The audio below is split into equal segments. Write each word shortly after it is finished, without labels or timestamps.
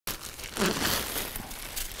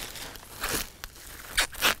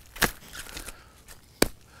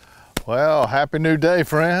Well, happy new day,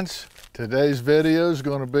 friends. Today's video is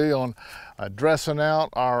going to be on dressing out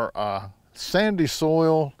our sandy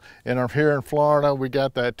soil here in Florida. We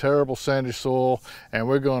got that terrible sandy soil, and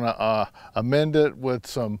we're going to amend it with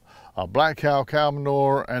some black cow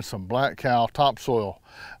manure and some black cow topsoil.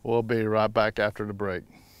 We'll be right back after the break.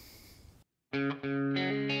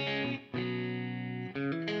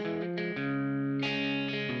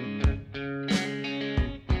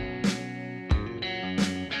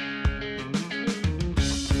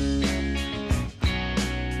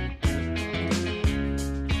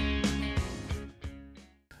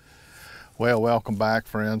 Well, welcome back,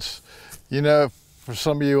 friends. You know, for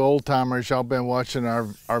some of you old timers, y'all been watching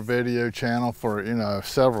our video channel for,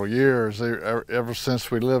 several years, ever since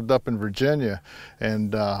we lived up in Virginia.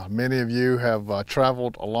 And many of you have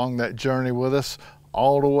traveled along that journey with us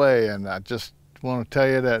all the way. And I just want to tell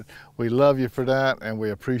you that we love you for that, and we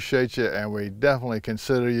appreciate you, and we definitely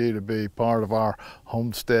consider you to be part of our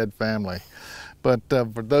Homestead family. But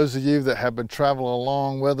for those of you that have been traveling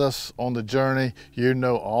along with us on the journey, you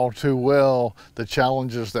know all too well the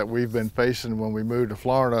challenges that we've been facing when we moved to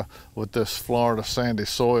Florida with this Florida sandy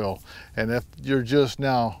soil. And if you're just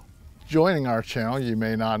now joining our channel, you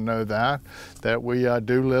may not know that we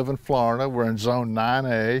do live in Florida. We're in zone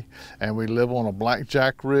 9A, and we live on a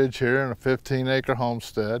blackjack ridge here in a 15-acre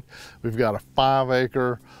homestead. We've got a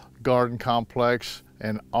 5-acre garden complex,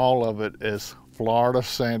 and all of it is Florida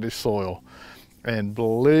sandy soil. And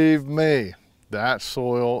believe me, that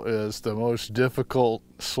soil is the most difficult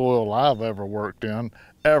soil I've ever worked in,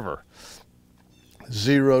 ever.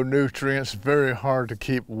 Zero nutrients, very hard to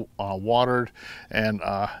keep watered, and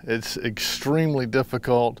it's extremely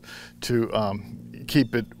difficult to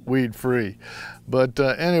keep it weed free. But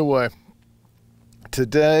anyway,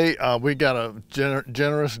 today we got a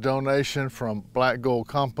generous donation from Black Gold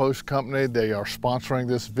Compost Company. They are sponsoring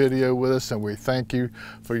this video with us, and we thank you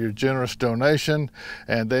for your generous donation.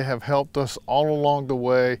 And they have helped us all along the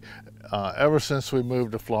way ever since we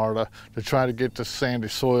moved to Florida to try to get the sandy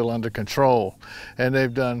soil under control. And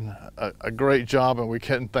they've done a great job, and we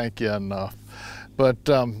couldn't thank you enough. But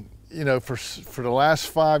you know, for the last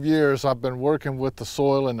 5 years, I've been working with the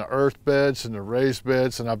soil in the earth beds and the raised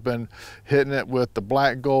beds, and I've been hitting it with the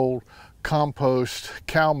Black Gold compost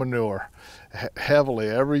cow manure heavily.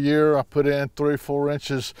 Every year I put in 3 or 4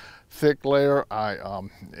 inches thick layer. I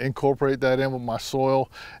incorporate that in with my soil,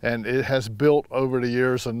 and it has built over the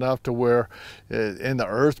years enough to where in the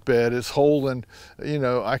earth bed it's holding,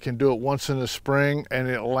 I can do it once in the spring, and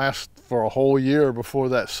it'll last for a whole year before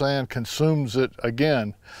that sand consumes it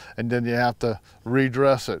again, and then you have to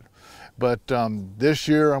redress it. But this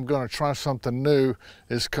year I'm going to try something new.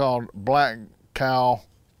 It's called black cow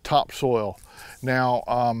topsoil. Now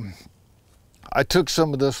I took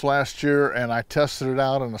some of this last year and I tested it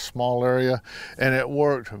out in a small area, and it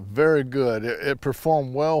worked very good. It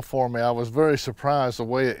performed well for me. I was very surprised the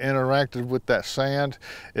way it interacted with that sand.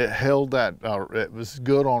 It held that, it was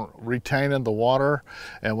good on retaining the water,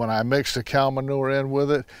 and when I mixed the cow manure in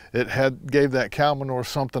with it, gave that cow manure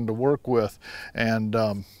something to work with,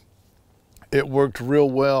 and it worked real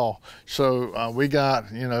well. So we got,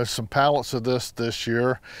 some pallets of this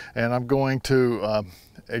year, and I'm going to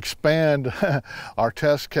expand our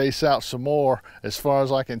test case out some more as far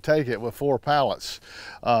as I can take it with 4 pallets.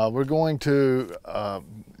 We're going to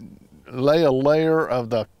lay a layer of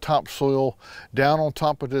the topsoil down on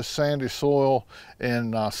top of this sandy soil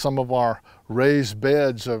in some of our raised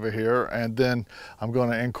beds over here, and then I'm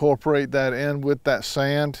going to incorporate that in with that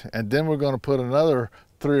sand, and then we're going to put another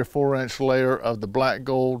 3 or 4 inch layer of the Black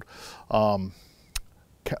Gold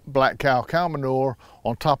black cow manure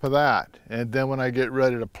on top of that. And then when I get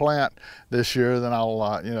ready to plant this year, then I'll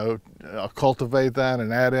I'll cultivate that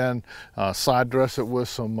and add in, side dress it with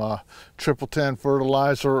some 1010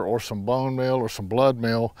 fertilizer or some bone meal or some blood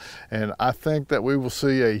meal, and I think that we will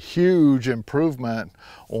see a huge improvement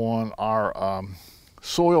on our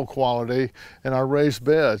soil quality in our raised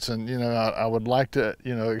beds. And I would like to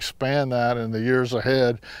expand that in the years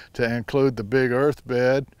ahead to include the big earth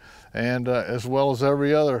bed, and as well as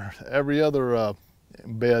every other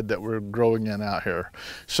bed that we're growing in out here.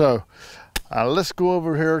 So let's go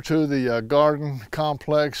over here to the garden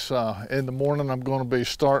complex. In the morning I'm going to be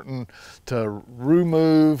starting to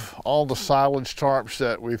remove all the silage tarps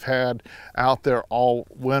that we've had out there all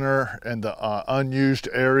winter in the unused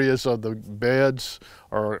areas of the beds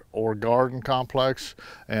or garden complex,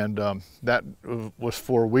 and that was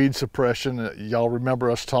for weed suppression. Y'all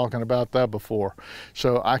remember us talking about that before.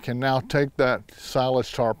 So I can now take that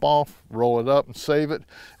silage tarp off, roll it up and save it,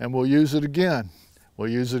 and we'll use it again we'll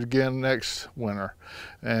use it again next winter.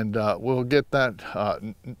 And we'll get that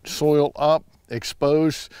soil up,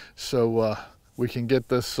 exposed, so we can get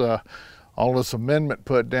this all this amendment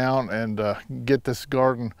put down and get this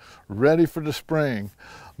garden ready for the spring.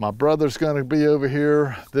 My brother's going to be over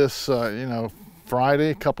here this Friday,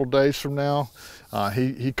 a couple days from now.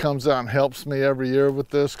 He comes out and helps me every year with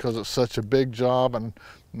this because it's such a big job, and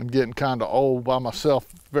I'm getting kind of old by myself.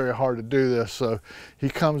 Very hard to do this. So he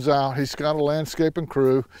comes out, he's got a landscaping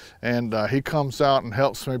crew, and he comes out and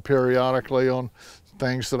helps me periodically on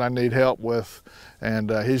things that I need help with. And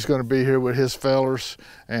he's going to be here with his fellers,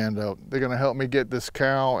 and they're going to help me get this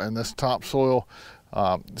cow and this topsoil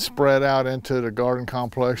spread out into the garden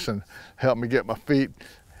complex and help me get my feet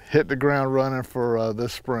hit the ground running for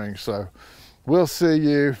this spring. So we'll see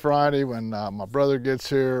you Friday when my brother gets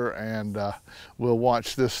here, and we'll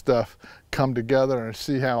watch this stuff come together and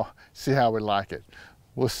see how we like it.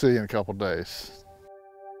 We'll see you in a couple days.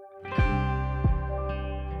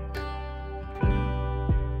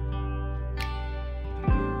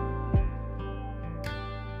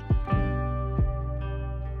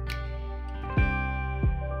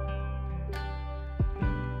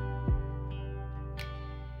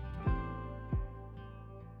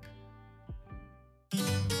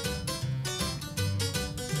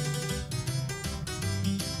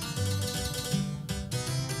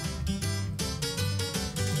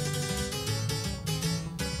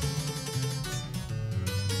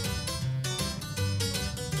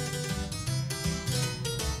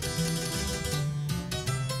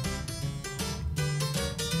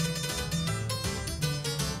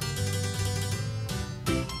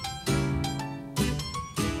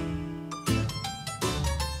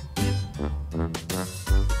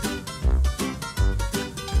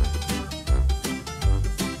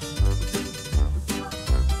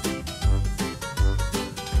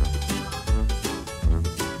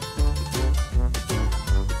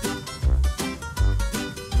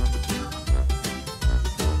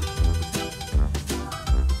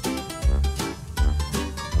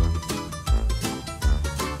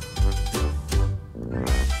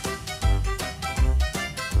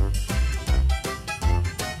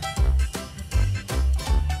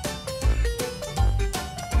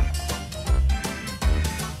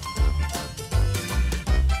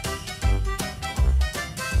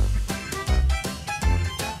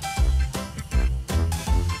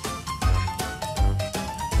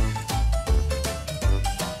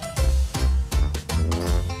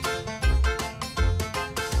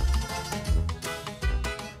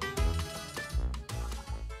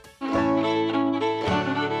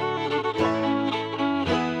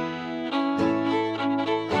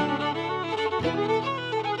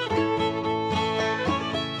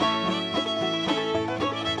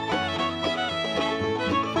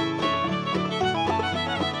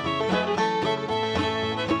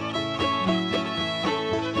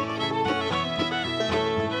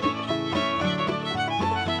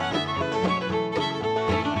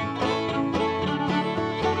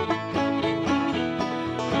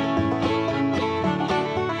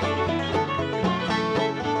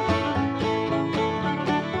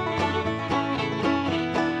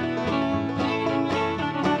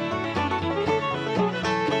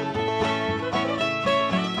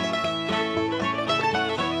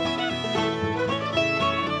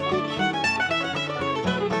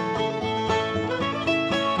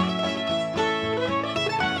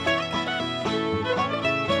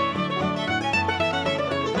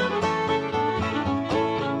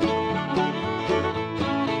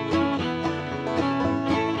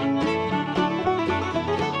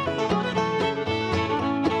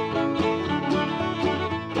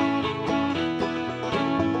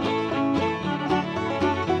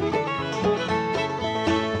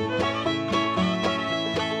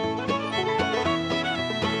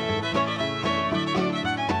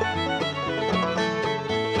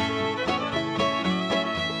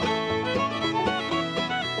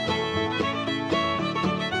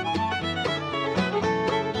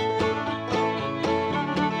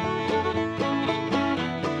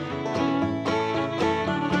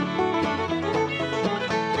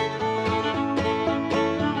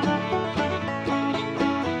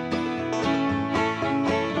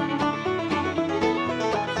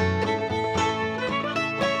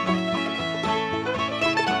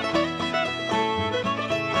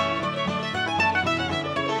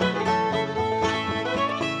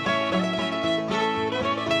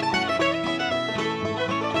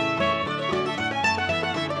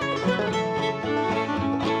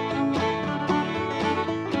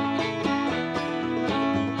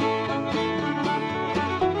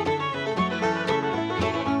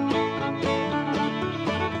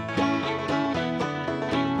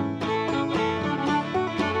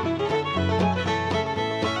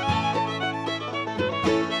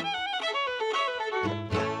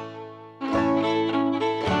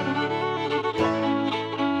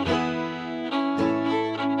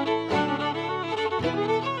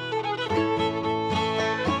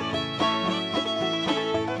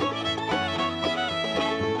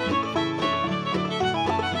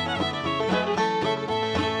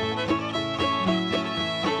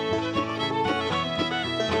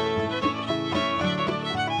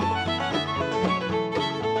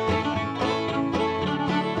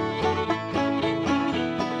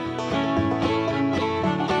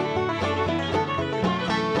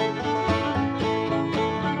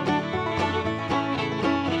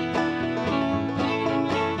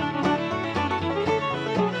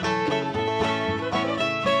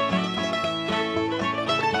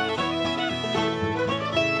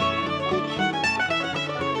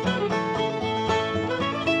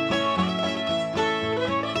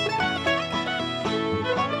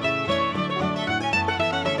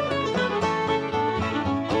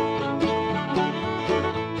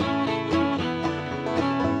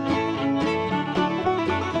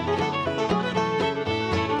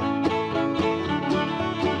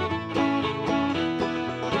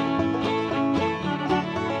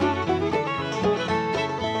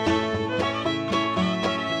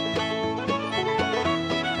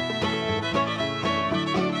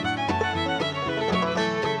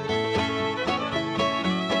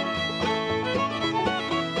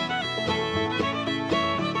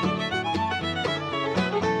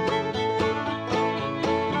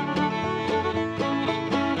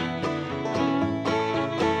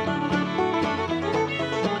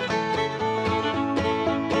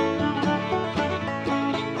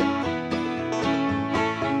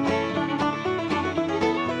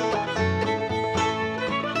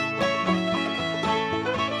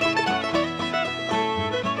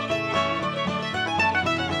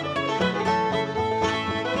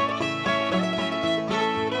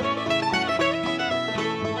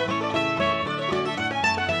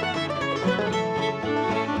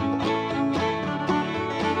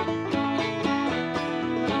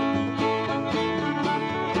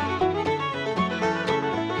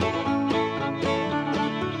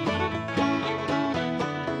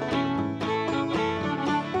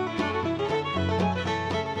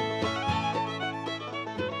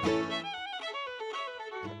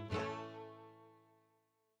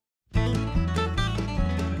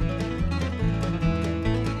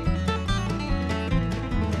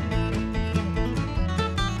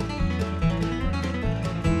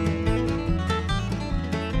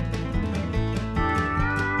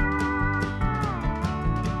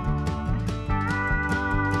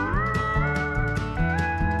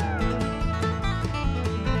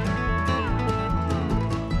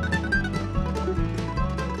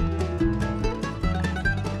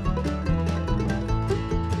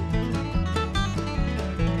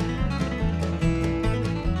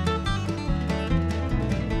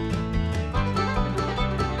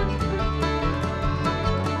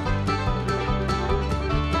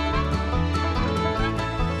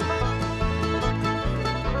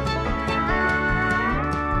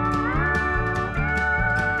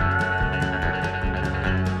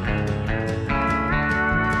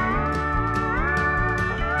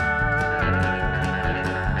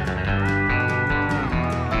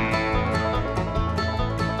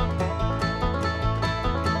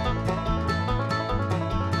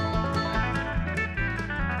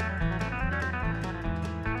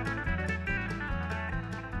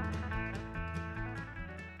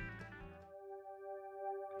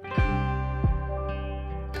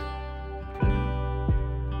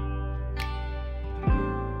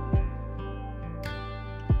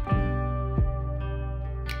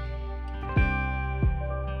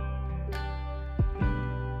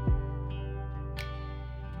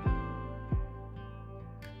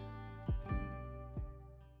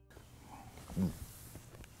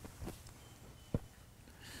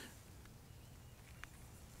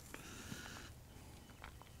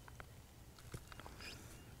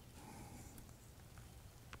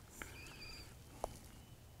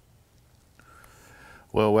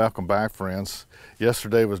 Well, welcome back, friends.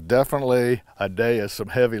 Yesterday was definitely a day of some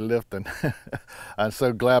heavy lifting. I'm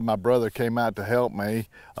so glad my brother came out to help me.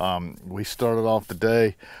 We started off the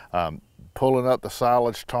day pulling up the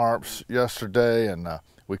silage tarps yesterday, and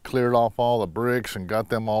we cleared off all the bricks and got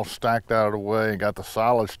them all stacked out of the way and got the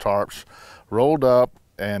silage tarps rolled up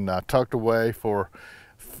and tucked away for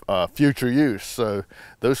future use. So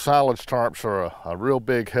those silage tarps are a real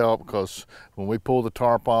big help, because when we pulled the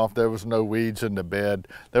tarp off, there was no weeds in the bed.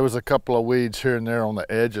 There was a couple of weeds here and there on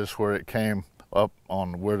the edges where it came up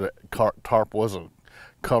on where the tarp wasn't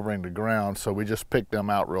covering the ground, so we just picked them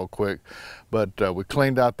out real quick. But we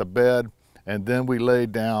cleaned out the bed, and then we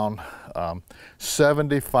laid down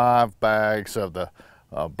 75 bags of the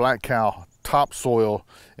Black Cow topsoil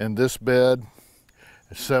in this bed,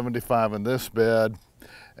 75 in this bed,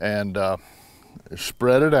 and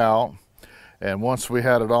spread it out. And once we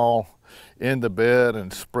had it all in the bed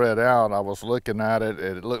and spread out, I was looking at it,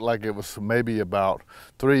 and it looked like it was maybe about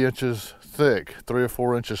 3 inches thick, 3 or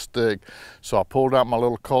 4 inches thick. So I pulled out my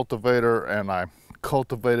little cultivator and I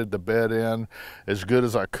cultivated the bed in as good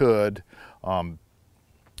as I could.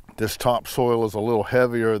 This topsoil is a little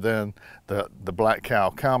heavier than the Black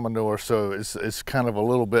Cow manure, so it's kind of a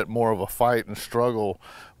little bit more of a fight and struggle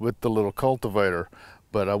with the little cultivator.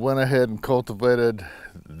 But I went ahead and cultivated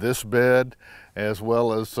this bed as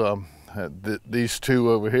well as these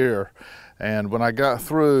two over here. And when I got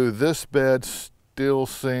through, this bed still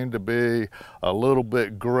seemed to be a little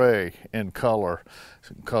bit gray in color,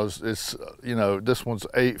 because it's, you know, this one's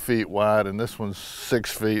 8 feet wide and this one's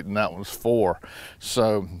 6 feet and that one's 4.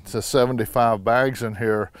 So the 75 bags in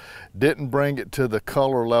here didn't bring it to the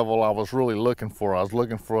color level I was really looking for. I was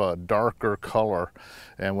looking for a darker color.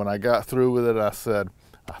 And when I got through with it, I said,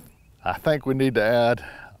 I think we need to add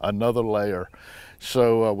another layer.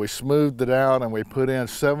 So we smoothed it out and we put in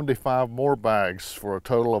 75 more bags for a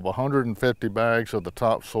total of 150 bags of the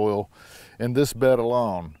topsoil in this bed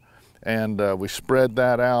alone. And we spread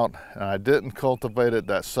that out. And I didn't cultivate it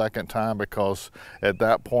that second time, because at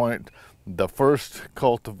that point, the first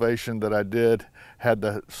cultivation that I did had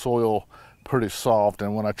the soil pretty soft,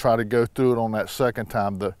 and when I try to go through it on that second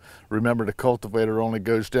time, remember the cultivator only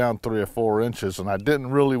goes down 3 or 4 inches, and I didn't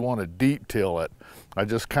really want to deep till it. I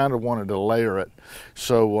just kind of wanted to layer it.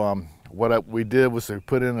 So we did was we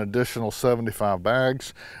put in an additional 75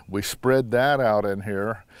 bags. We spread that out in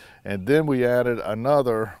here, and then we added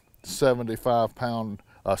another 75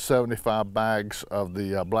 bags of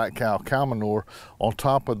the Black Cow manure on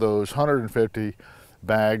top of those 150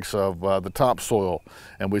 bags of the topsoil,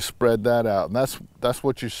 and we spread that out. And that's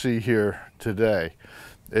what you see here today.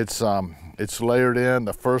 It's layered in.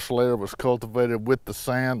 The first layer was cultivated with the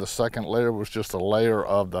sand. The second layer was just a layer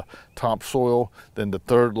of the topsoil. Then the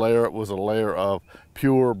third layer was a layer of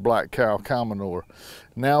pure Black Cow manure.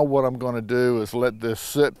 Now what I'm going to do is let this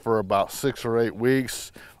sit for about 6 or 8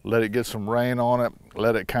 weeks, let it get some rain on it,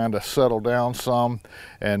 let it kind of settle down some,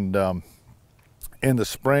 and in the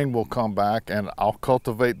spring we'll come back and I'll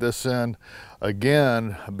cultivate this in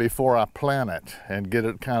again before I plant it and get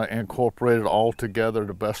it kind of incorporated all together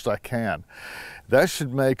the best I can. That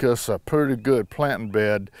should make us a pretty good planting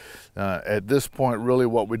bed. At this point, really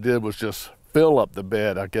what we did was just fill up the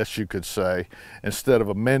bed, I guess you could say, instead of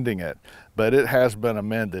amending it. But it has been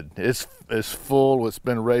amended. It's full. It's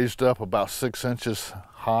been raised up about 6 inches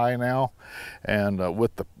high now, and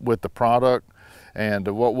with the product. And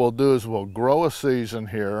what we'll do is we'll grow a season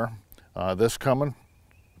here this coming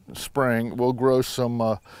spring. We'll grow some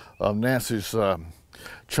of Nancy's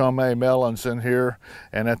Chumay melons in here,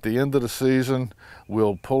 and at the end of the season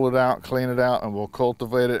we'll pull it out, clean it out, and we'll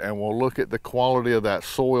cultivate it, and we'll look at the quality of that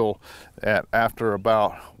soil after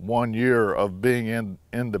about 1 year of being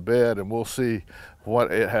in the bed, and we'll see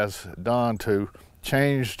what it has done to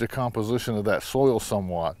change the composition of that soil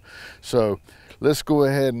somewhat. So let's go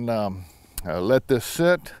ahead and let this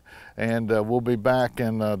sit, and we'll be back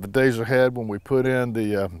in the days ahead when we put in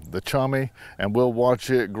the chummy, and we'll watch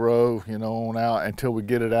it grow, you know, on out until we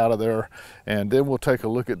get it out of there, and then we'll take a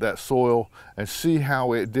look at that soil and see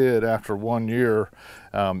how it did after 1 year.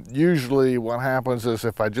 Usually what happens is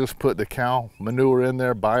if I just put the cow manure in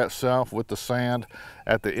there by itself with the sand,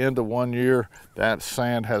 at the end of 1 year, that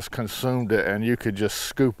sand has consumed it, and you could just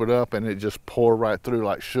scoop it up and it just pour right through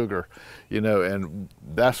like sugar, you know, and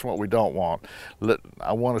that's what we don't want.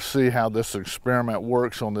 I want to see how this experiment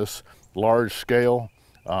works on this large scale,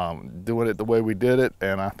 doing it the way we did it,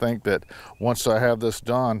 and I think that once I have this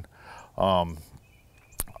done,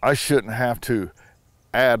 I shouldn't have to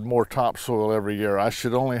add more topsoil every year. I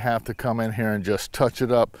should only have to come in here and just touch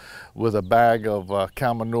it up with a bag of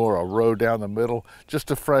cow manure, a row down the middle, just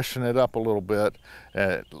to freshen it up a little bit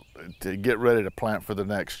to get ready to plant for the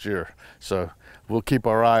next year. So we'll keep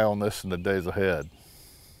our eye on this in the days ahead.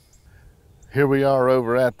 Here we are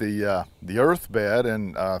over at the earth bed,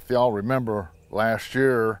 and if y'all remember last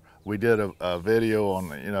year we did a video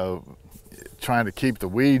on, you know, trying to keep the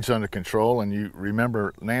weeds under control, and you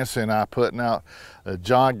remember Nancy and I putting out a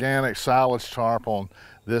gigantic silage tarp on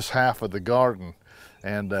this half of the garden.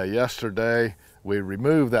 And yesterday we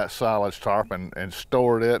removed that silage tarp and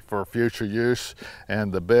stored it for future use,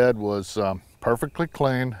 and the bed was perfectly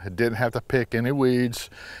clean. It didn't have to pick any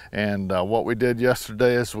weeds. And what we did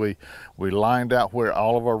yesterday is we lined out where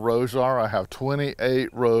all of our rows are. I have 28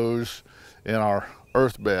 rows in our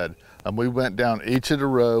earth bed, and we went down each of the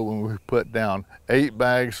row and we put down 8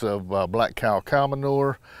 bags of black cow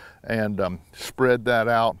manure and spread that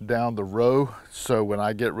out down the row. So when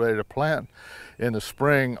I get ready to plant in the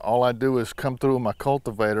spring, all I do is come through my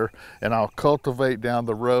cultivator and I'll cultivate down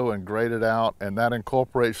the row and grade it out, and that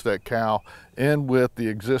incorporates that cow in with the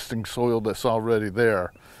existing soil that's already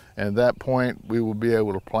there. And at that point we will be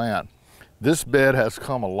able to plant. This bed has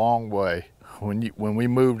come a long way. When we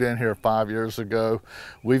moved in here 5 years ago,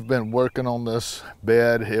 we've been working on this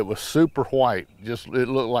bed. It was super white, just it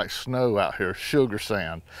looked like snow out here, sugar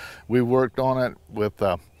sand. We worked on it with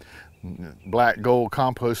Black Gold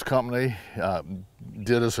Compost Company,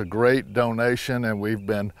 did us a great donation, and we've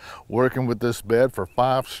been working with this bed for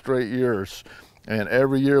 5 straight years. And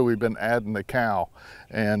every year we've been adding the cow.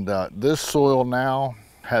 And this soil now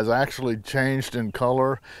has actually changed in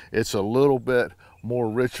color. It's a little bit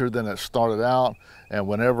more richer than it started out, and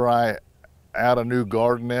whenever I add a new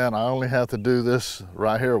garden in, I only have to do this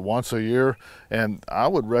right here once a year, and I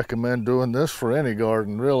would recommend doing this for any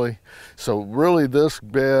garden, really. So really this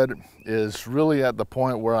bed is really at the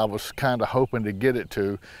point where I was kind of hoping to get it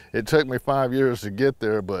to. It took me 5 years to get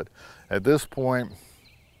there, but at this point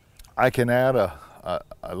I can add a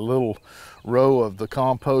little row of the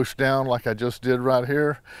compost down like I just did right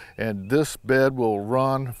here, and this bed will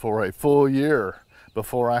run for a full year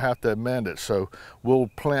before I have to amend it. So we'll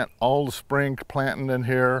plant all the spring planting in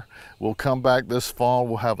here. We'll come back this fall,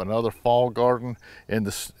 we'll have another fall garden in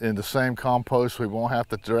the same compost. We won't have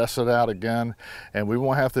to dress it out again, and we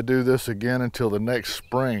won't have to do this again until the next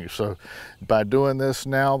spring. So by doing this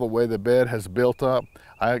now, the way the bed has built up,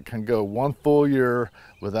 I can go 1 full year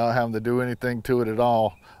without having to do anything to it at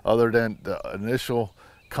all, other than the initial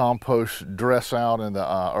compost dress out in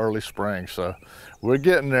the early spring. So we're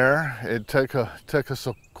getting there. It took us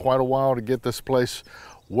quite a while to get this place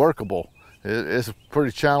workable. It's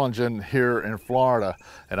pretty challenging here in Florida,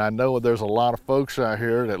 and I know there's a lot of folks out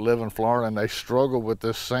here that live in Florida and they struggle with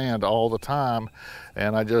this sand all the time.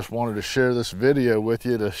 And I just wanted to share this video with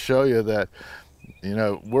you to show you that, you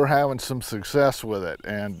know, we're having some success with it,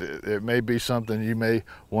 and it may be something you may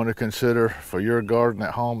want to consider for your garden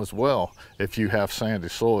at home as well if you have sandy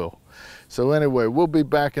soil. So anyway, we'll be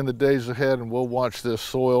back in the days ahead and we'll watch this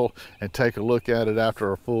soil and take a look at it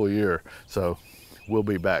after a full year. So we'll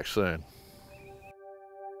be back soon.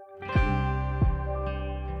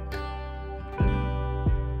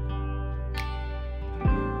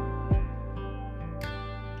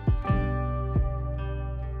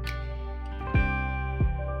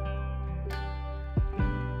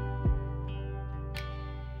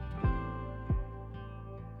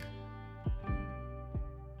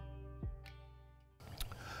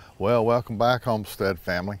 Well, welcome back, Homestead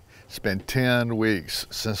family. It's been 10 weeks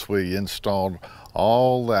since we installed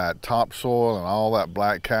all that topsoil and all that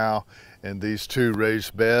black cow in these 2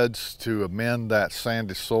 raised beds to amend that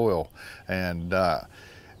sandy soil. And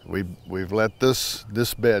we've let this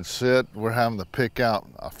bed sit. We're having to pick out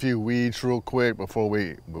a few weeds real quick before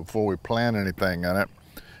we plant anything in it.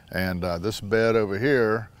 And this bed over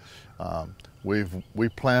here, we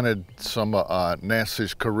planted some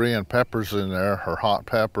Nancy's Korean peppers in there, her hot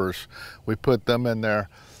peppers. We put them in there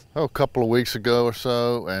a couple of weeks ago or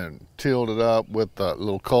so and tilled it up with a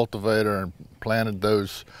little cultivator and planted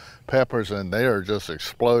those peppers, and they are just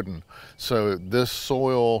exploding. So this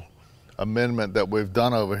soil amendment that we've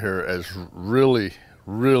done over here is really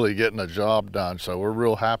getting the job done. So we're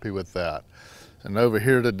real happy with that. And over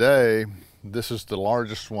here today, this is the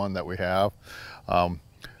largest one that we have.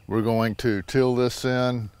 We're going to till this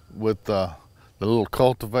in with the little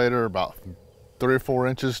cultivator about 3 or 4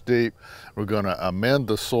 inches deep. We're going to amend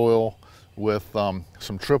the soil with some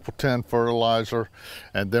 10 fertilizer,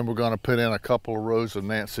 and then we're going to put in a couple of rows of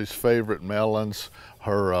Nancy's favorite melons,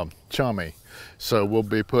 her chummy. So we'll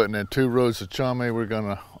be putting in 2 rows of chummy. We're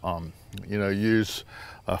going to you know, use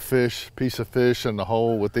a piece of fish in the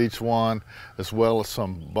hole with each one, as well as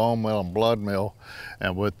some bone meal and blood meal.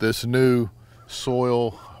 And with this new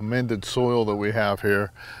soil, amended soil that we have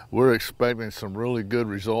here, we're expecting some really good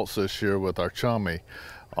results this year with our chummy.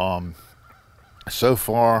 So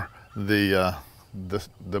far, the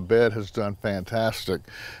bed has done fantastic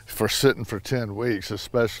for sitting for 10 weeks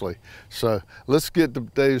especially. So let's get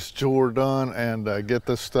today's chore done and get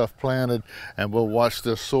this stuff planted, and we'll watch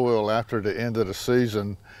this soil after the end of the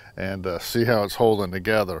season and see how it's holding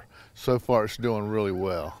together. So far it's doing really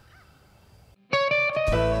well.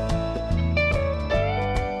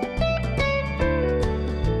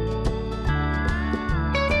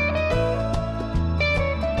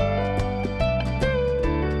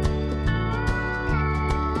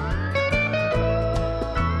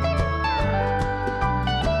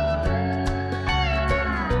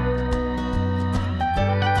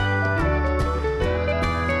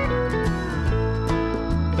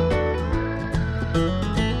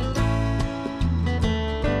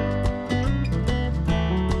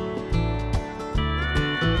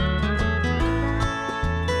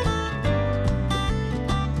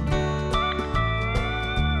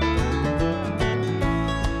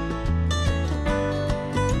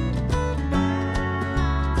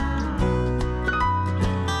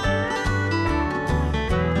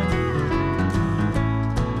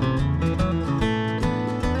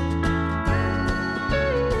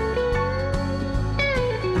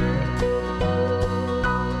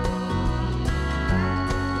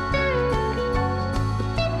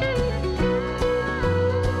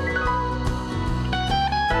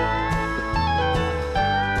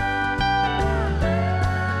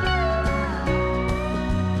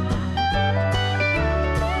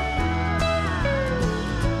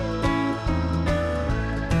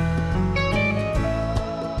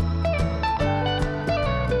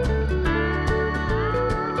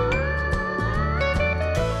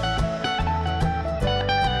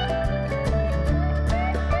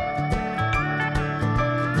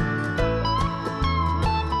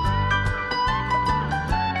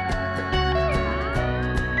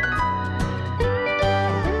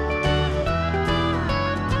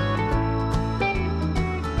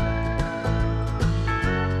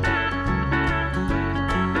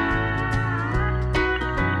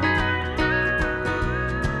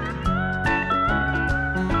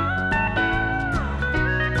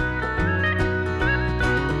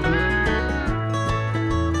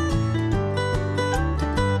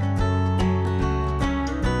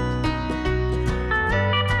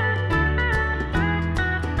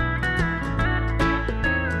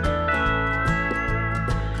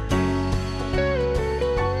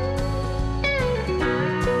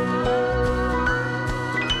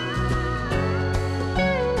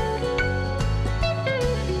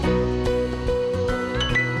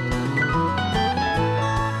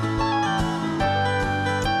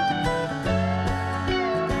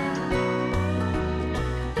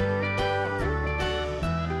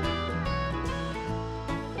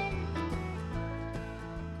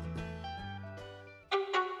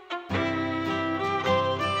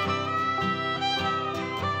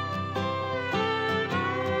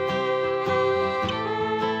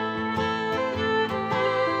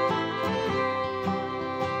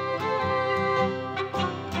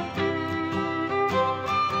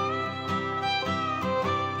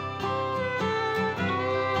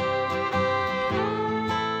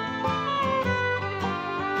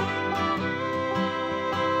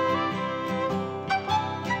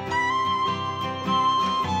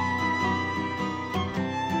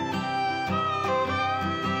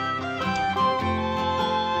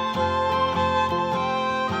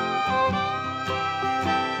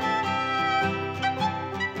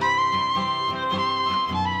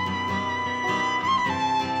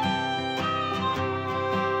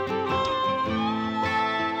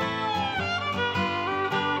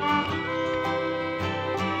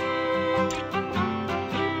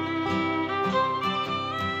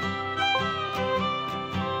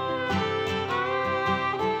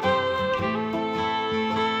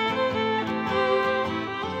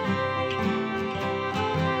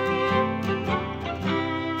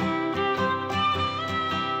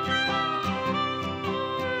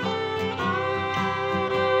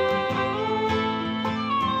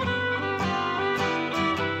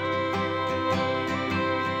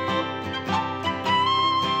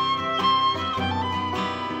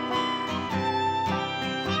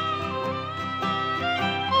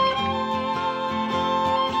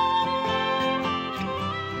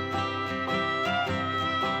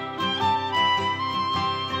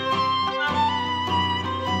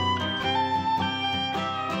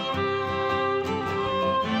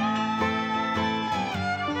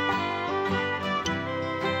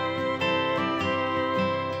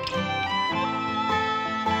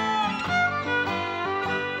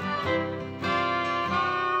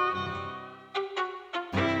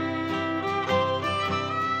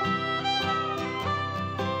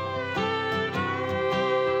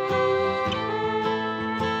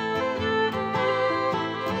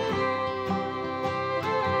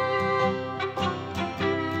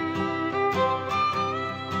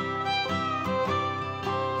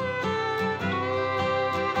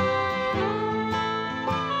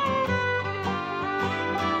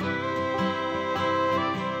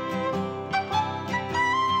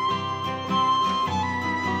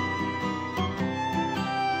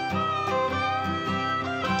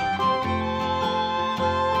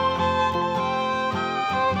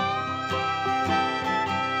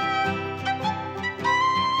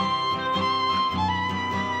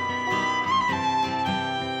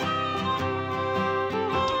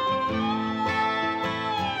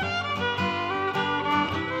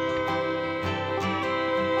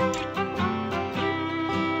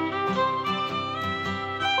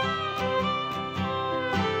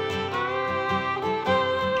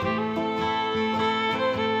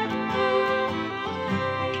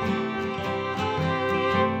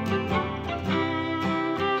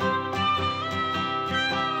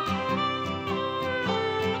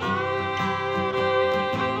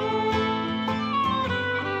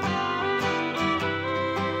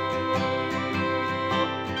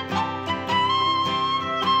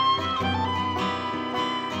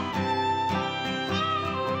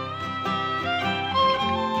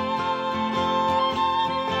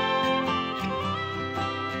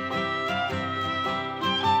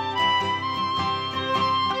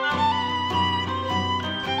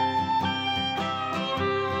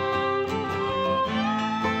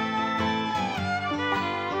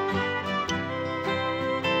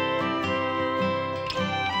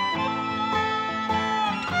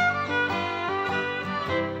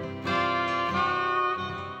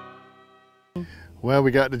 Well,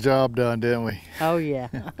 we got the job done, didn't we? Oh yeah.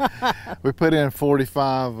 We put in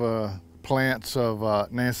 45 plants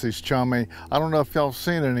of Nancy's chummy. I don't know if y'all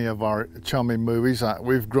seen any of our chummy movies.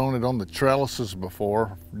 We've grown it on the trellises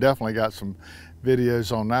before. Definitely got some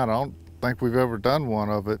videos on that. I don't think we've ever done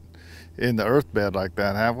one of it in the earth bed like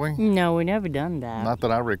that, have we? No, we never done that. Not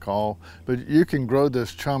that I recall, but you can grow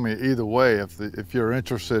this chummy either way if you're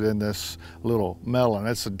interested in this little melon.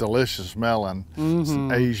 It's a delicious melon. It's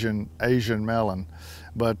an Asian melon.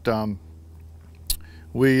 But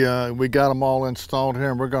we got them all installed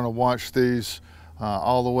here, and we're going to watch these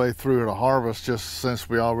all the way through to harvest. Just since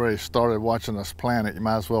we already started watching us plant it, you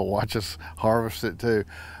might as well watch us harvest it too.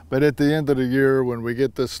 But at the end of the year, when we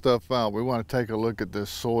get this stuff out, we want to take a look at this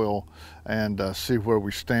soil and see where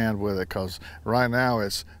we stand with it, because right now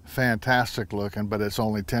it's fantastic looking, but it's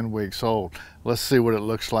only 10 weeks old. Let's see what it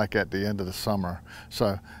looks like at the end of the summer.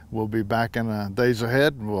 So we'll be back in the days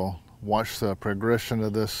ahead, and we'll watch the progression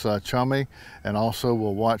of this chummy, and also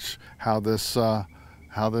we'll watch how this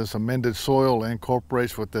amended soil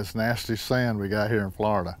incorporates with this nasty sand we got here in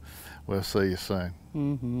Florida. We'll see you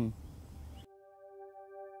soon.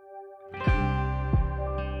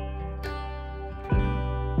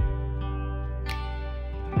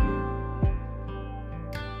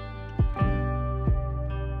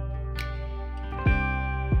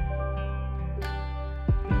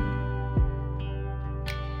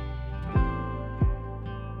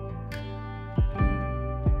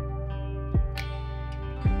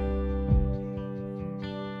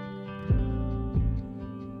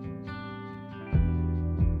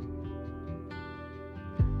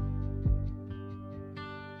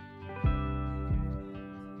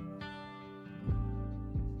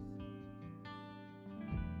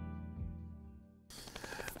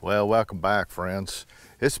 Well, welcome back, friends.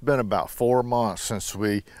 It's been about 4 months since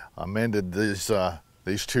we amended these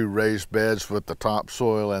two raised beds with the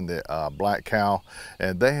topsoil and the black cow,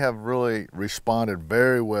 and they have really responded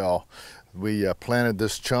very well. We planted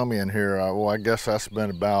this chummy in here, well, I guess that's been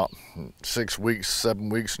about 6 weeks, 7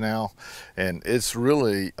 weeks now, and it's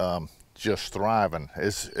really just thriving.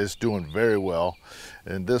 It's doing very well.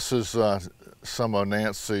 And this is some of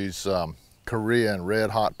Nancy's Korean red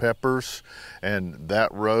hot peppers, and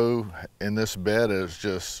that row in this bed is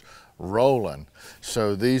just rolling.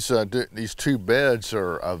 So these two beds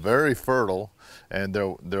are very fertile, and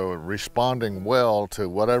they're responding well to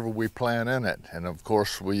whatever we plant in it. And of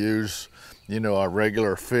course we use, you know, our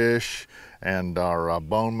regular fish and our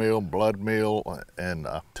bone meal, blood meal, and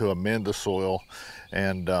to amend the soil,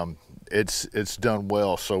 and it's done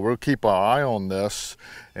well. So we'll keep our eye on this,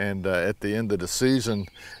 and at the end of the season,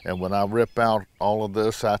 and when I rip out all of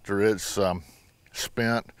this after it's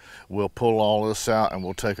spent, we'll pull all this out and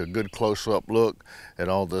we'll take a good close-up look at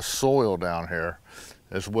all this soil down here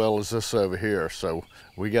as well as this over here. So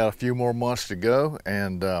we got a few more months to go,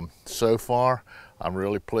 and so far I'm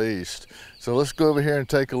really pleased. So let's go over here and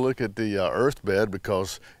take a look at the earth bed,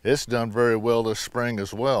 because it's done very well this spring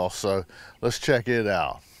as well. So let's check it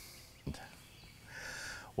out.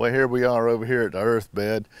 Well, here we are over here at the earth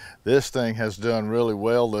bed. This thing has done really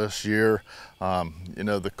well this year. You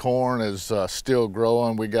know, the corn is still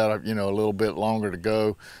growing. We got a little bit longer to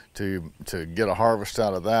go to get a harvest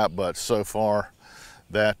out of that, but so far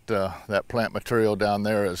that plant material down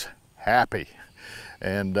there is happy.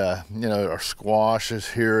 And you know, our squash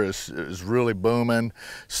is really booming.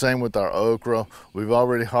 Same with our okra. We've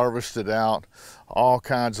already harvested out all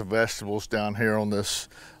kinds of vegetables down here on this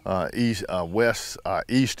east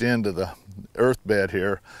end of the earth bed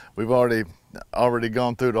here. We've already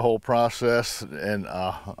gone through the whole process and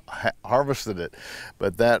harvested it.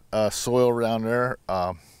 But that soil around there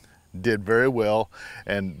did very well,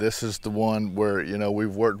 and this is the one where, you know,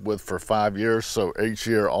 we've worked with for 5 years. So each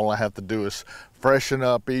year all I have to do is freshen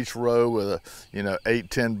up each row with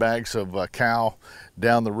 8-10 bags of cow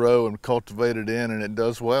down the row and cultivate it in, and it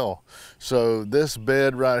does well. So this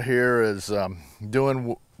bed right here is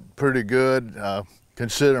doing pretty good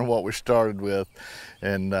considering what we started with,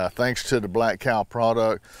 and thanks to the black cow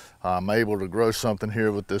product, I'm able to grow something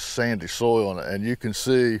here with this sandy soil, and you can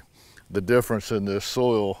see the difference in this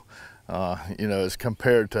soil, you know, as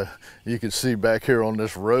compared to, you can see back here on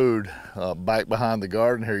this road, back behind the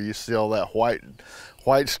garden here, you see all that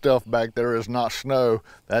white stuff back there is not snow.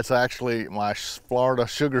 That's actually my Florida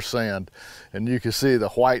sugar sand. And you can see the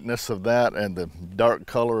whiteness of that and the dark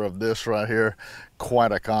color of this right here,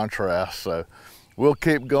 quite a contrast. So we'll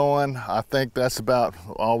keep going. I think that's about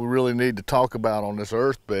all we really need to talk about on this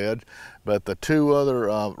earth bed. But the two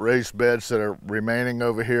other raised beds that are remaining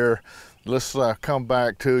over here, let's come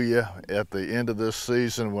back to you at the end of this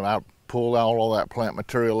season when I pull out all that plant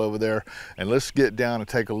material over there, and let's get down and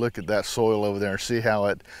take a look at that soil over there and see how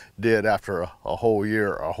it did after a whole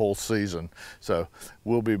year, a whole season. So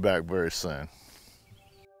we'll be back very soon.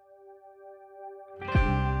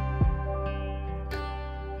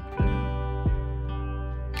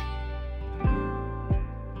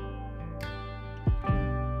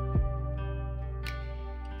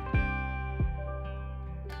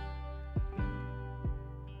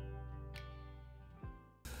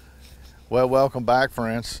 Well, welcome back,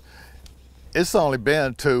 friends. It's only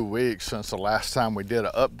been 2 weeks since the last time we did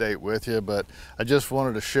an update with you, but I just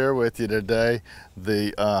wanted to share with you today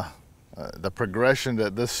the progression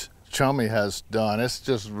that this chummy has done. It's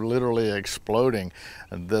just literally exploding.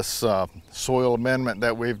 And this soil amendment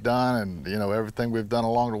that we've done, and everything we've done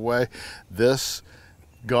along the way, this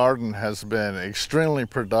garden has been extremely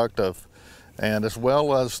productive. And as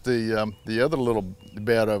well as the other little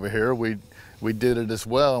bed over here, we did it as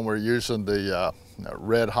well, and we're using the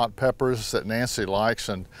red hot peppers that Nancy likes,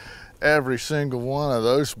 and every single one of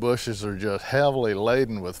those bushes are just heavily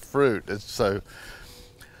laden with fruit. So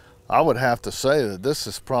I would have to say that this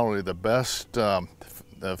is probably the best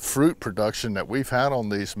fruit production that we've had on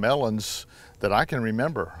these melons that I can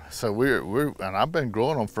remember. So and I've been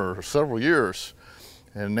growing them for several years,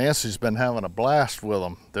 and Nancy's been having a blast with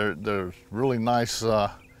them. They're really nice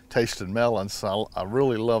tasting melons. I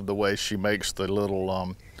really love the way she makes the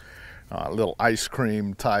little ice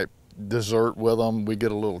cream type dessert with them. We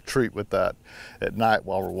get a little treat with that at night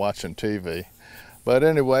while we're watching TV. But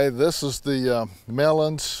anyway, this is the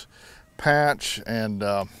melons patch, and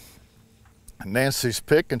Nancy's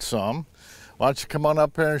picking some. Why don't you come on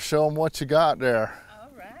up here and show them what you got there?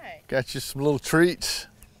 All right. Got you some little treats.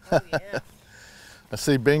 Oh, yeah. I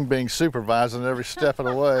see Bing Bing supervising every step of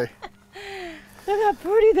the way. Look how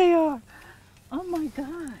pretty they are. Oh my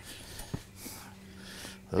gosh.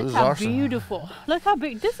 Those Look how are beautiful. Look how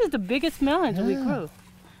big. This is the biggest melons we grew.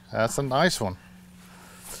 That's a nice one.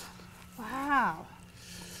 Wow.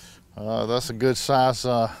 That's a good size.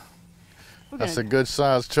 That's a good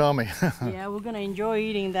size chummy. Yeah, we're gonna enjoy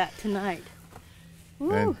eating that tonight.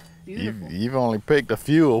 Woo, beautiful. You've only picked a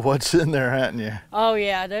few of what's in there, haven't you? Oh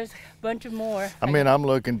yeah, there's a bunch of more. I mean, I'm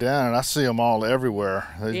looking down and I see them all everywhere.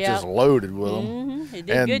 They're just loaded with them. Mm-hmm. They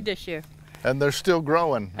did good this year. And they're still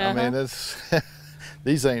growing. I mean, it's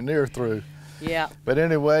these ain't near through. Yeah. But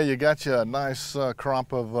anyway, you got you a nice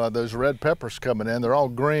crop of those red peppers coming in. They're all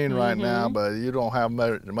green right now, but you don't have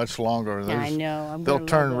much longer. I know. They'll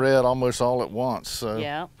turn red almost all at once. So.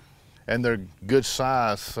 Yeah. And they're good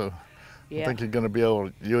size. So I think you're going to be able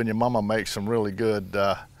to, you and your mama make some really good,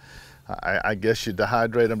 I guess you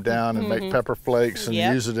dehydrate them down and make pepper flakes and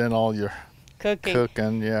use it in all your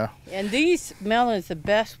cooking. Yeah. And these melons, the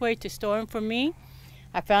best way to store them for me,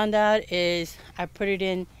 I found out, is I put it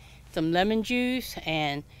in some lemon juice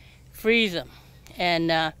and freeze them,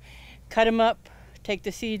 and cut them up, take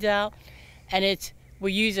the seeds out, and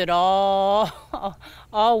we use it all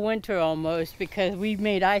winter almost, because we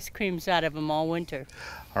made ice creams out of them all winter.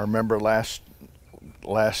 I remember last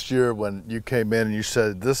year when you came in and you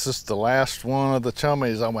said, this is the last one of the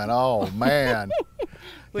chummies. I went, oh man.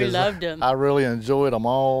 We loved them. I really enjoyed them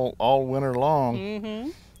all winter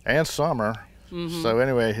long and summer. So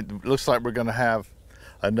anyway, it looks like we're going to have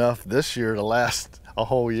enough this year to last a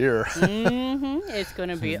whole year. It's going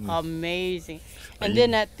to be amazing. And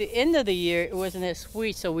then at the end of the year, it wasn't as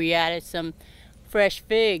sweet, so we added some fresh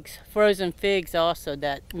figs, frozen figs also,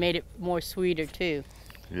 that made it more sweeter too.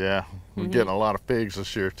 Yeah, we're getting a lot of figs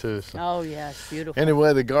this year too. So. Oh yeah, it's beautiful.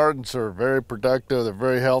 Anyway, the gardens are very productive, they're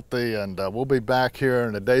very healthy, and we'll be back here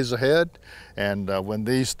in the days ahead. And when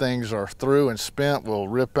these things are through and spent, we'll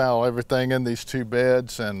rip out everything in these two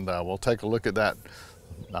beds, and we'll take a look at that,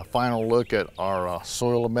 a final look at our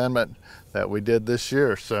soil amendment that we did this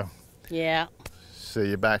year. So yeah, see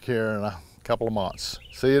you back here in a couple of months.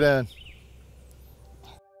 See you then.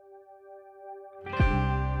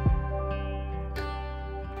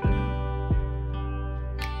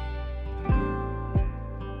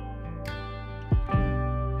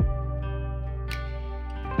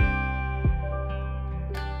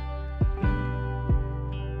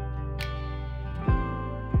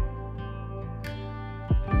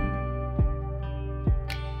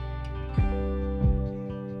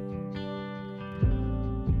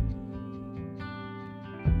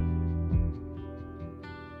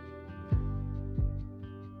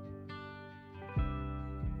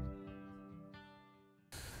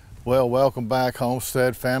 Well, welcome back,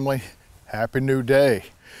 Homestead family. Happy new day.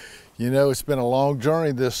 You know, it's been a long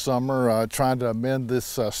journey this summer trying to amend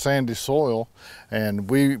this sandy soil, and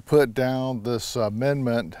we put down this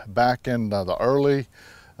amendment back in the early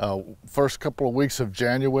first couple of weeks of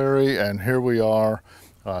January, and here we are,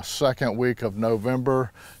 second week of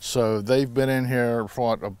November. So they've been in here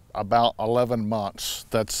for about 11 months.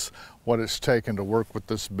 That's what it's taken to work with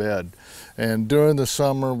this bed. And during the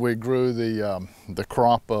summer, we grew the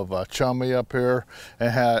crop of chummy up here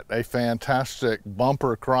and had a fantastic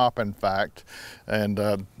bumper crop, in fact, and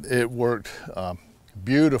it worked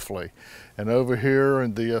beautifully. And over here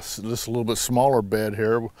in this little bit smaller bed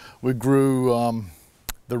here, we grew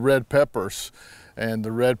the red peppers, and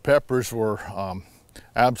the red peppers were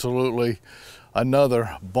absolutely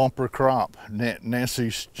another bumper crop.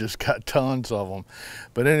 Nancy's just got tons of them.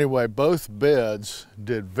 But anyway, both beds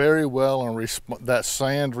did very well, and that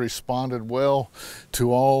sand responded well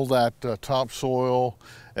to all that topsoil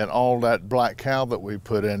and all that black cow that we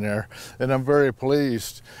put in there. And I'm very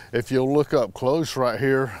pleased. If you'll look up close right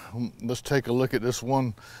here, let's take a look at this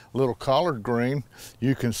one little collard green.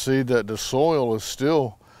 You can see that the soil is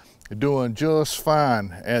still doing just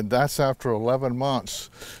fine, and that's after 11 months.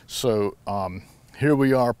 So here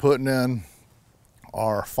we are putting in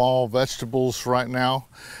our fall vegetables right now,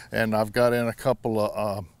 and I've got in a couple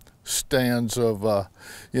of stands of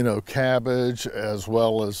you know, cabbage, as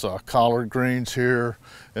well as collard greens here,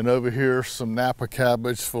 and over here some Napa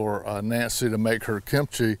cabbage for Nancy to make her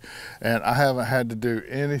kimchi. And I haven't had to do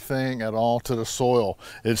anything at all to the soil.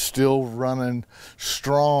 It's still running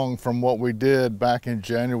strong from what we did back in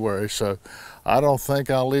January, so I don't think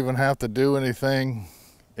I'll even have to do anything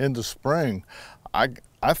in the spring. I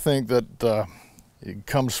think that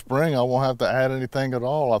come spring I won't have to add anything at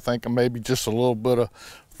all. I think maybe just a little bit of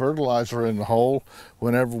fertilizer in the hole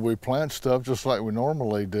whenever we plant stuff, just like we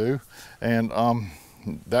normally do, and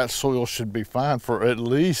that soil should be fine for at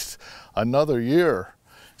least another year.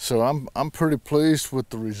 So I'm pretty pleased with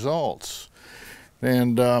the results,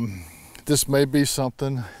 and this may be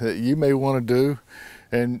something that you may want to do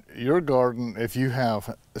in your garden. If you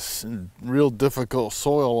have real difficult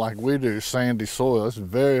soil like we do, sandy soil, it's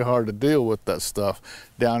very hard to deal with that stuff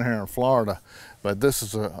down here in Florida. But this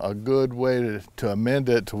is a good way to amend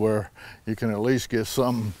it to where you can at least get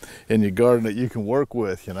something in your garden that you can work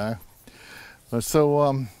with, you know.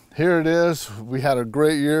 So here it is. We had a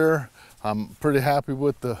great year. I'm pretty happy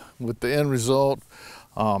with the end result.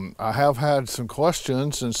 I have had some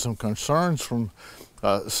questions and some concerns from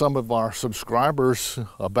some of our subscribers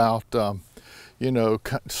about you know,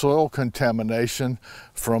 soil contamination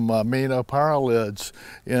from aminopyralids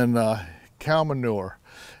in cow manure.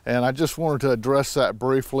 And I just wanted to address that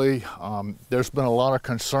briefly. There's been a lot of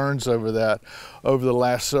concerns over that over the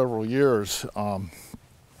last several years.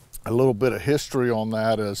 A little bit of history on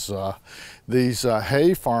that is these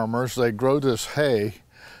hay farmers, they grow this hay,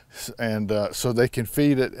 and so they can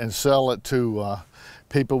feed it and sell it to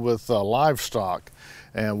people with livestock.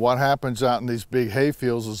 And what happens out in these big hay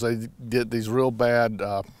fields is they get these real bad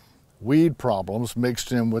weed problems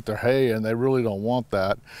mixed in with their hay, and they really don't want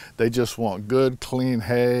that. They just want good, clean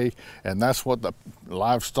hay, and that's what the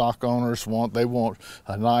livestock owners want. They want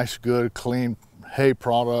a nice, good, clean hay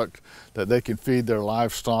product that they can feed their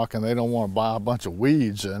livestock, and they don't want to buy a bunch of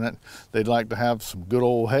weeds in it. They'd like to have some good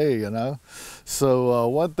old hay, you know. So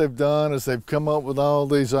what they've done is they've come up with all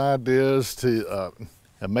these ideas to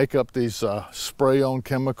and make up these spray-on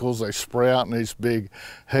chemicals. They spray out in these big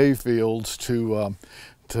hay fields to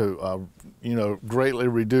you know, greatly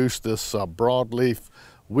reduce this broadleaf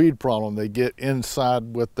weed problem they get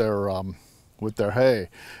inside with their hay.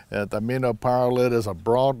 The aminopyralid is a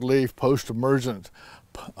broadleaf post-emergent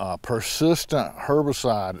persistent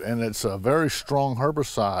herbicide, and it's a very strong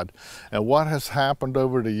herbicide. And what has happened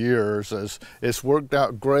over the years is it's worked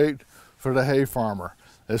out great for the hay farmer.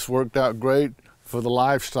 It's worked out great for the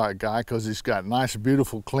livestock guy because he's got nice,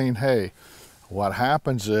 beautiful, clean hay. What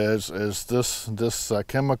happens is this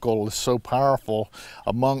chemical is so powerful,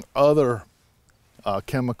 among other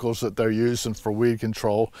chemicals that they're using for weed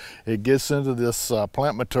control. It gets into this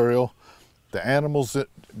plant material. The animals that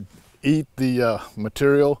eat the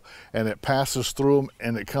material, and it passes through them,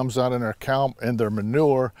 and it comes out in their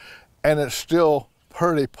manure, and it's still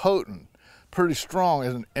pretty potent, pretty strong.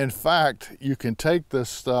 And in fact, you can take this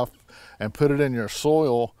stuff and put it in your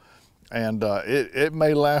soil, and it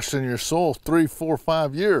may last in your soil 3, 4,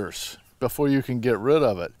 5 years before you can get rid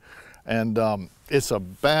of it. And it's a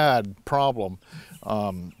bad problem.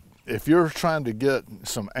 If you're trying to get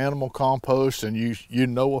some animal compost, and you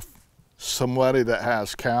know somebody that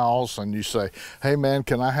has cows, and you say, hey man,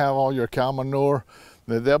 can I have all your cow manure?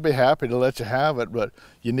 They'll be happy to let you have it, but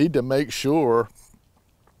you need to make sure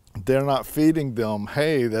they're not feeding them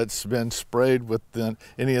hay that's been sprayed with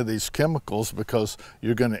any of these chemicals, because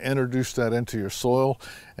you're going to introduce that into your soil,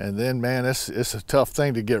 and then, man, it's a tough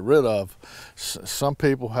thing to get rid of. Some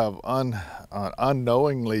people have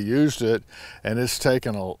unknowingly used it, and it's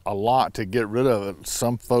taken a lot to get rid of it.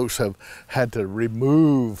 Some folks have had to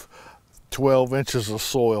remove 12 inches of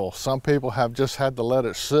soil. Some people have just had to let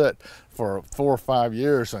it sit for 4 or 5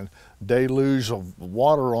 years and deluge of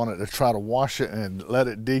water on it to try to wash it and let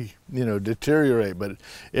it deteriorate. But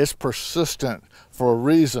it's persistent for a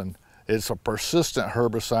reason. It's a persistent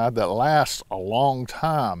herbicide that lasts a long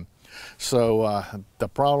time. So the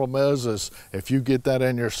problem is if you get that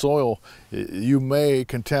in your soil, you may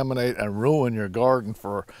contaminate and ruin your garden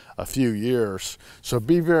for a few years. So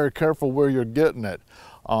be very careful where you're getting it.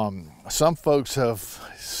 Some folks have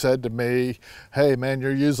said to me, hey man,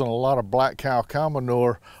 you're using a lot of black cow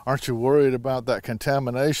manure. Aren't you worried about that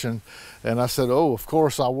contamination? And I said, oh, of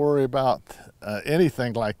course I worry about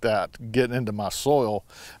anything like that getting into my soil.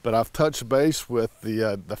 But I've touched base with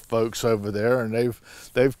the folks over there, and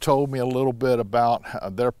they've told me a little bit about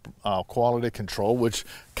their quality control, which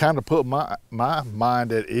kind of put my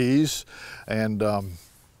mind at ease. And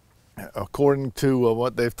according to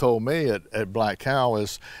what they've told me at Black Cow,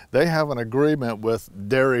 is they have an agreement with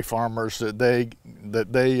dairy farmers that they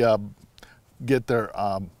get their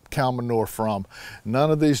cow manure from. None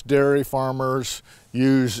of these dairy farmers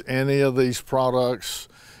use any of these products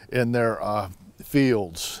in their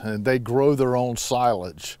fields, and they grow their own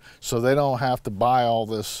silage, so they don't have to buy all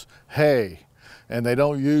this hay, and they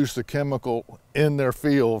don't use the chemical in their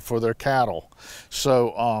field for their cattle.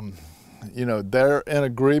 So you know, they're in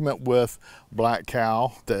agreement with Black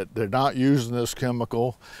Cow that they're not using this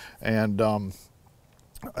chemical, and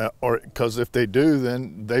or because if they do,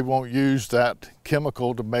 then they won't use that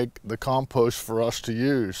chemical to make the compost for us to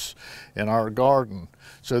use in our garden.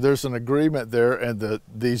 So there's an agreement there, and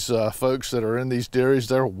these folks that are in these dairies,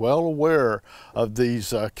 they're well aware of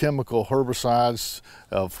these chemical herbicides,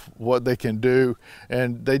 of what they can do,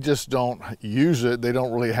 and they just don't use it. They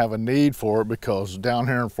don't really have a need for it, because down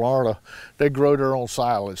here in Florida, they grow their own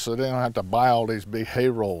silage, so they don't have to buy all these big hay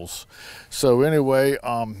rolls. So anyway,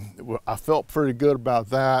 I felt pretty good about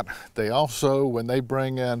that. They also, when they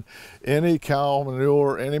bring in any cow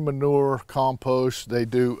manure, any manure compost, they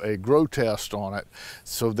do a grow test on it.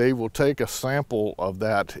 So they will take a sample of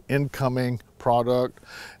that incoming product,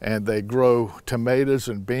 and they grow tomatoes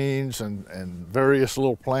and beans and various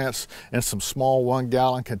little plants in some small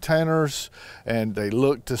 1-gallon containers, and they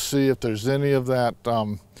look to see if there's any of that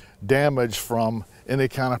damage from any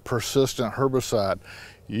kind of persistent herbicide.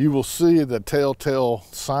 You will see the telltale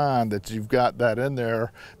sign that you've got that in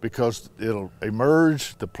there, because it'll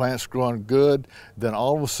emerge, the plant's growing good, then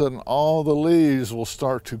all of a sudden all the leaves will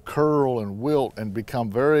start to curl and wilt and become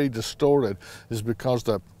very distorted. Is because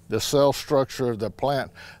the cell structure of the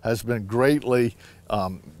plant has been greatly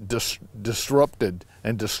disrupted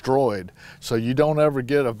and destroyed. So you don't ever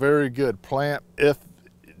get a very good plant, if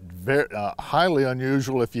highly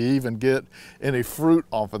unusual if you even get any fruit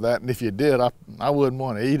off of that. And if you did, I wouldn't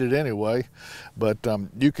want to eat it anyway. But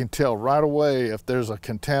you can tell right away if there's a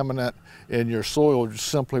contaminant in your soil just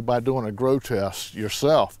simply by doing a grow test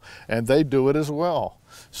yourself. And they do it as well.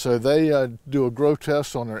 So they do a grow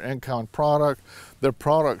test on their incoming product. Their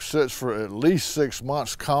product sits for at least 6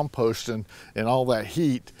 months composting in all that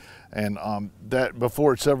heat, and that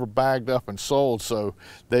before it's ever bagged up and sold. So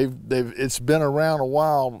it's been around a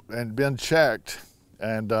while and been checked,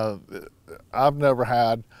 and I've never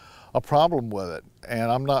had a problem with it.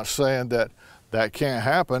 And I'm not saying that that can't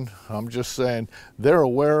happen. I'm just saying they're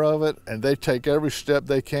aware of it, and they take every step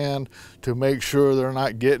they can to make sure they're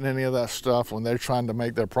not getting any of that stuff when they're trying to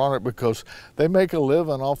make their product, because they make a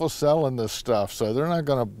living off of selling this stuff. So they're not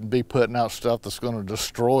going to be putting out stuff that's going to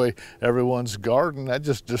destroy everyone's garden. That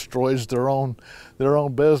just destroys their own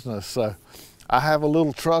business. So I have a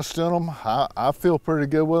little trust in them. I feel pretty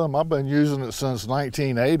good with them. I've been using it since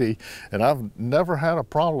 1980, and I've never had a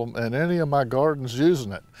problem in any of my gardens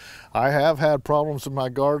using it. I have had problems in my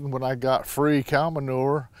garden when I got free cow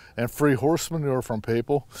manure and free horse manure from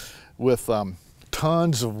people with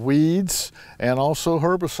tons of weeds and also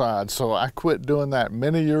herbicides. So I quit doing that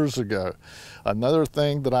many years ago. Another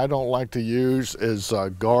thing that I don't like to use is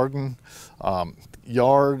garden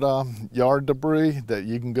yard debris. That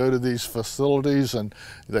you can go to these facilities and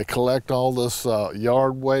they collect all this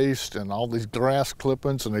yard waste and all these grass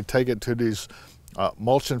clippings, and they take it to these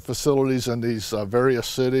mulching facilities in these various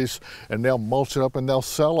cities, and they'll mulch it up and they'll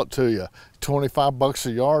sell it to you. 25 bucks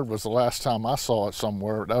a yard was the last time I saw it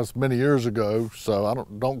somewhere. That was many years ago, so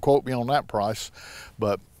don't quote me on that price.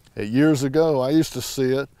 But years ago I used to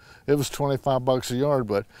see it. it was 25 bucks a yard.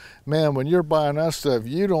 But man, when you're buying that stuff,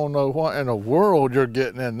 you don't know what in the world you're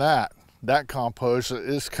getting in that. That compost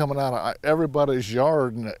is coming out of everybody's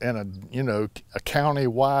yard in a you know, a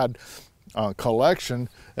county-wide collection,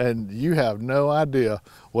 and you have no idea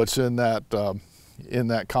what's in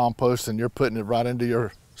that compost, and you're putting it right into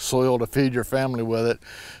your soil to feed your family with it.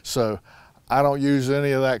 So I don't use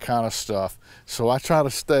any of that kind of stuff. So I try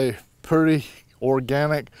to stay pretty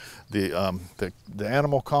organic. The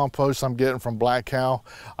animal compost I'm getting from Black Cow,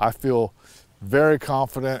 I feel very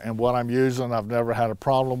confident in what I'm using. I've never had a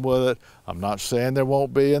problem with it. I'm not saying there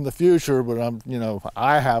won't be in the future, but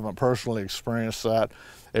I haven't personally experienced that.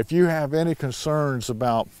 If you have any concerns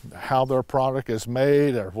about how their product is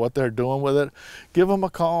made or what they're doing with it, give them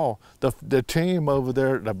a call. The team over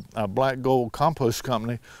there at the Black Gold Compost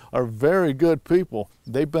Company are very good people.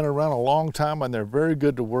 They've been around a long time, and they're very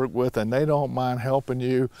good to work with, and they don't mind helping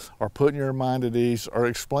you or putting your mind at ease or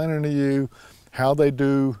explaining to you how they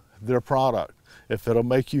do their product. If it'll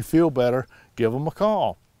make you feel better, give them a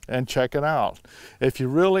call and check it out. If you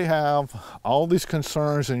really have all these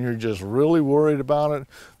concerns and you're just really worried about it,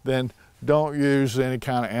 then don't use any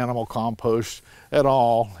kind of animal compost at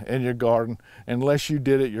all in your garden unless you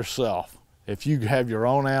did it yourself. If you have your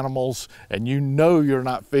own animals and you know you're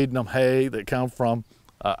not feeding them hay that come from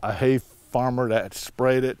a hay farmer that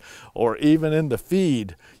sprayed it, or even in the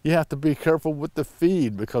feed, you have to be careful with the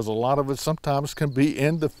feed because a lot of it sometimes can be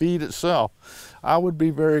in the feed itself. I would be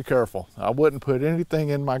very careful. I wouldn't put anything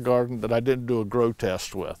in my garden that I didn't do a grow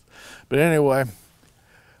test with. But anyway,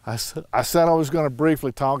 I said I was going to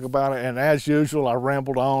briefly talk about it, and as usual, I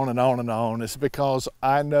rambled on and on and on. It's because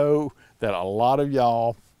I know that a lot of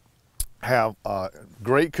y'all have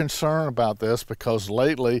great concern about this, because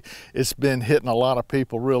lately it's been hitting a lot of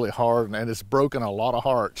people really hard, and it's broken a lot of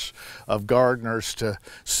hearts of gardeners to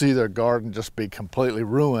see their garden just be completely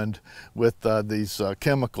ruined with these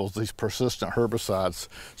chemicals, these persistent herbicides.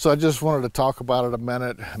 So I just wanted to talk about it a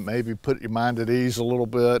minute, maybe put your mind at ease a little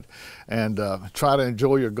bit, and try to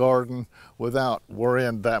enjoy your garden without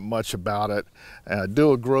worrying that much about it.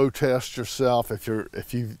 Do a grow test yourself.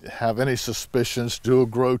 If you have any suspicions, do a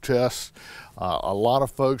grow test. A lot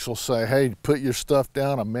of folks will say, hey, put your stuff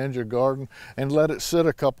down, amend your garden, and let it sit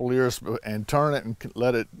a couple of years and turn it and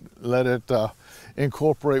let it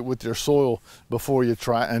incorporate with your soil before you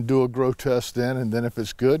try and do a grow test then, and then if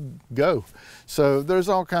it's good, go. So there's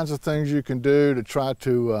all kinds of things you can do to try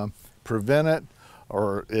to prevent it,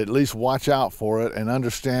 or at least watch out for it and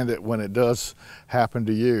understand it when it does happen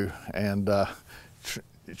to you, and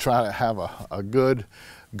try to have a good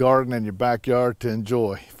garden in your backyard to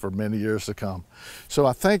enjoy for many years to come. So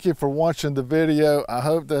I thank you for watching the video. I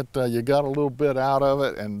hope that you got a little bit out of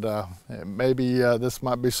it, and maybe this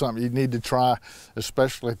might be something you need to try,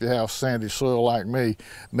 especially if you have sandy soil like me.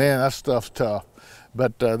 Man, that stuff's tough.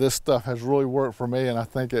 But this stuff has really worked for me, and I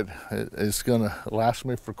think it's gonna last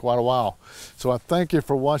me for quite a while. So I thank you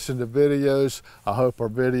for watching the videos. I hope our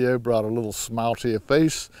video brought a little smile to your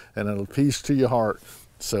face and a little peace to your heart.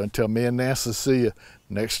 So until me and Nancy see you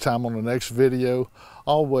next time on the next video,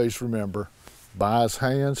 always remember, by his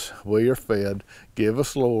hands we are fed. Give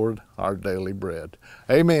us, Lord, our daily bread.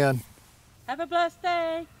 Amen. Have a blessed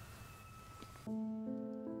day.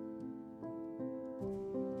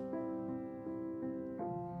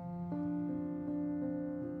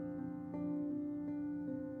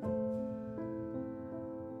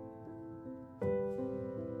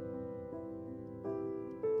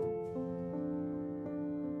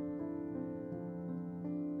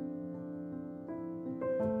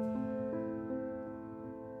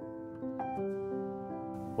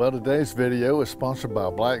 Well, today's video is sponsored by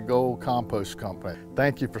Black Gold Compost Company.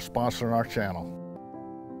 Thank you for sponsoring our channel.